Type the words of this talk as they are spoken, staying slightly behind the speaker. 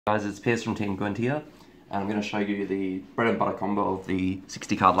Guys, it's Piers from Team Gwent here, and I'm going to show you the bread and butter combo of the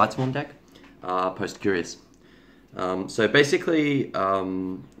 60 card Lightsworn deck, post Curious. So basically,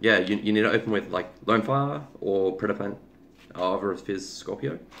 yeah, you need to open with like Lone Fire or Predaplant, either of Fizz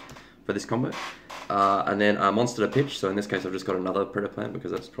Scorpio for this combo, and then Monster to pitch. So in this case, I've just got another Predaplant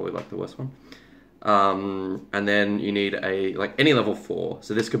because that's probably like the worst one. And then you need a like any level 4.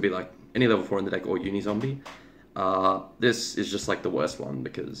 So this could be like any level 4 in the deck or Uni Zombie. This is just like the worst one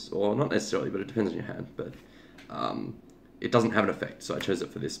because, or not necessarily, but it depends on your hand, but it doesn't have an effect, so I chose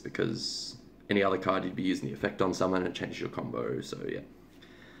it for this because any other card you'd be using the effect on someone and it changes your combo, so yeah.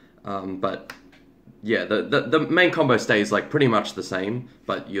 But yeah, the main combo stays like pretty much the same,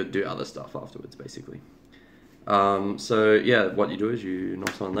 but you'll do other stuff afterwards basically. So yeah, what you do is you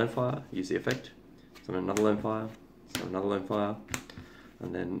knock someone Lone Fire, use the effect, summon another Lone Fire, summon another Lone Fire,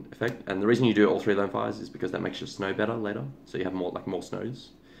 and then effect. And the reason you do all 3 Lone Fires is because that makes your snow better later, so you have more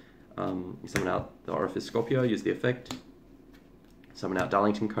snows. You summon out the Orifice Scorpio, use the effect. Summon out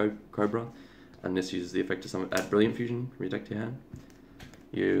Darlington Cobra, and this uses the effect to add Brilliant Fusion from your deck to your hand.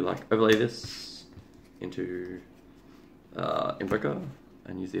 You like overlay this into Invoker,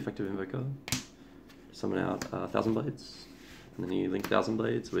 and use the effect of Invoker. Summon out Thousand Blades, and then you link Thousand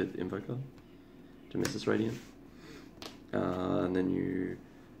Blades with Invoker to Mrs. Radiant. And then you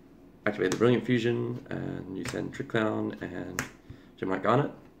activate the Brilliant Fusion, and you send Trick Clown and Gemlight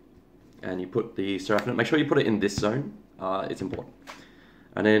Garnet, and you put the Seraphinate. Make sure you put it in this zone, it's important.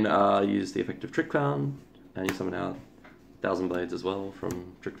 And then use the effect of Trick Clown, and you summon out Thousand Blades as well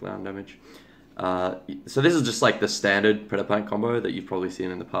from Trick Clown damage. So this is just like the standard Predaplant combo that you've probably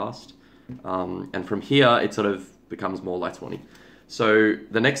seen in the past. And from here, it sort of becomes more Lightsworn-y. So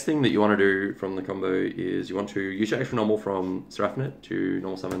the next thing that you want to do from the combo is you want to use your extra normal from Seraphinate to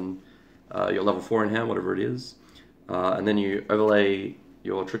normal summon your level 4 in hand, whatever it is. And then you overlay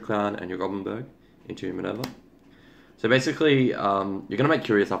your Trick Clown and your Goblinberg into Minerva. So basically, you're going to make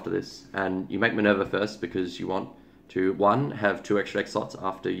Curious after this, and you make Minerva first because you want to, 1, have 2 extra deck slots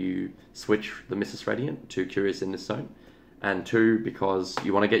after you switch the Mrs. Radiant to Curious in this zone, and 2, because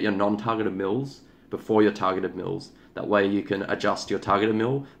you want to get your non-targeted mills before your targeted mills. That way you can adjust your targeted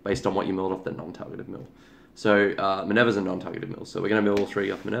mill based on what you milled off the non-targeted mill. So Minerva's a non-targeted mill, so we're going to mill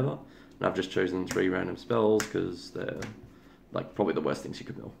 3 off Minerva, and I've just chosen 3 random spells because they're like probably the worst things you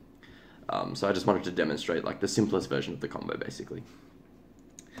could mill. So I just wanted to demonstrate like the simplest version of the combo basically.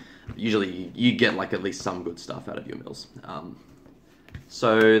 Usually you get like at least some good stuff out of your mills.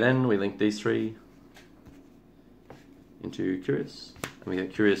 So then we link these 3 into Curious, and we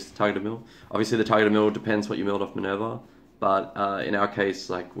get Curious targeted mill. Obviously the targeted mill depends what you milled off Minerva, but in our case,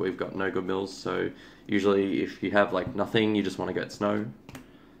 like we've got no good mills, so usually if you have like nothing, you just want to get Snow.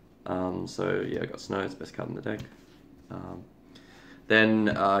 So yeah, I got Snow, it's the best card in the deck. Then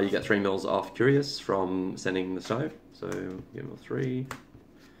you get 3 mills off Curious from sending the Snow, so you mill 3,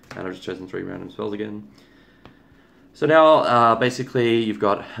 and I've just chosen 3 random spells again. So now, basically, you've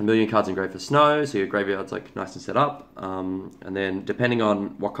got a million cards in grave for Snow, so your graveyard's like nice and set up. And then, depending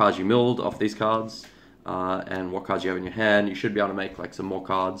on what cards you milled off these cards, and what cards you have in your hand, you should be able to make like some more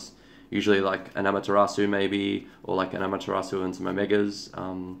cards. Usually like an Amaterasu maybe, or like an Amaterasu and some Omegas.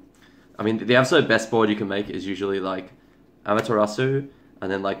 I mean, the absolute best board you can make is usually like Amaterasu, and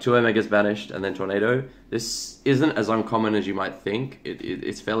then like 2 Omegas banished, and then Tornado. This isn't as uncommon as you might think.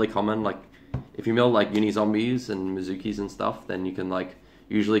 It's fairly common, like if you mill like Uni Zombies and Mizukis and stuff, then you can like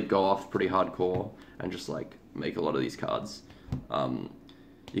usually go off pretty hardcore and just like make a lot of these cards.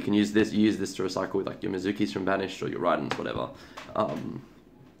 You can use this to recycle with like your Mizukis from Banished or your Raidens, whatever.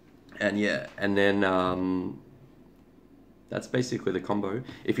 And yeah, and then that's basically the combo.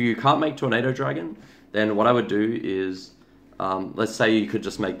 If you can't make Tornado Dragon, then what I would do is, let's say you could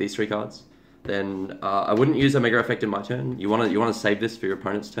just make these 3 cards. Then I wouldn't use Omega Effect in my turn. You want to save this for your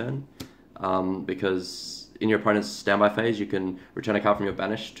opponent's turn. Because in your opponent's standby phase, you can return a card from your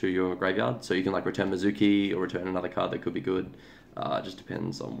banish to your graveyard. So you can like return Mizuki or return another card that could be good. It just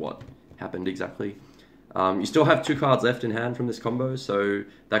depends on what happened exactly. You still have 2 cards left in hand from this combo, so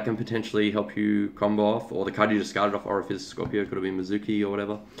that can potentially help you combo off. Or the card you discarded off Orifice Scorpio could have been Mizuki or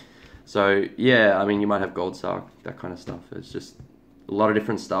whatever. So yeah, I mean, you might have Gold Sark, that kind of stuff. It's just a lot of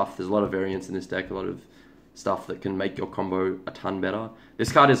different stuff. There's a lot of variance in this deck, a lot of stuff that can make your combo a ton better. This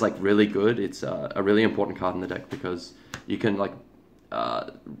card is like really good. It's a really important card in the deck because you can like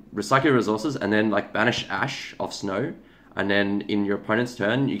recycle your resources and then like banish Ash off Snow, and then in your opponent's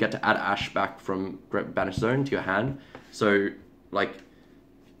turn you get to add Ash back from Banish Zone to your hand. So like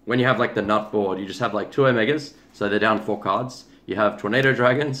when you have like the nut board, you just have like 2 Omegas, so they're down 4 cards. You have Tornado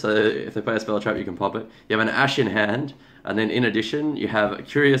Dragon, so if they play a spell trap, you can pop it. You have an Ash in hand, and then in addition, you have a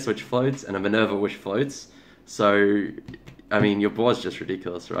Curious, which floats, and a Minerva, which floats. So, I mean, your board's just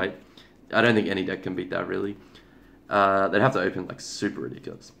ridiculous, right? I don't think any deck can beat that, really. They'd have to open, like, super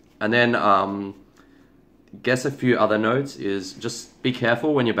ridiculous. And then, guess a few other notes is just be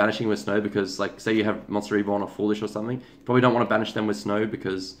careful when you're banishing with Snow, because, like, say you have Monster Reborn or Foolish or something, you probably don't want to banish them with Snow,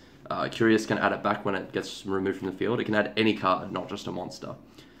 because Curious can add it back when it gets removed from the field. It can add any card, not just a monster.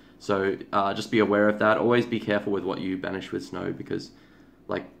 So just be aware of that. Always be careful with what you banish with Snow, because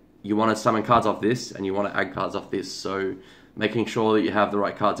like you want to summon cards off this and you want to add cards off this. So making sure that you have the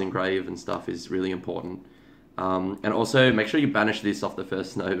right cards in grave and stuff is really important. And also make sure you banish this off the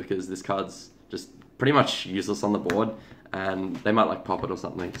first Snow, because this card's just pretty much useless on the board and they might like pop it or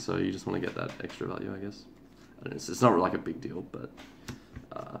something. So you just want to get that extra value, I guess. It's not like a big deal, but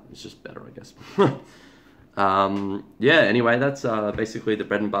it's just better, I guess. Yeah, anyway, that's basically the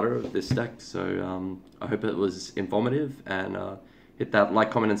bread and butter of this deck. So I hope it was informative, and hit that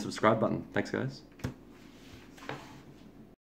like, comment, and subscribe button. Thanks, guys.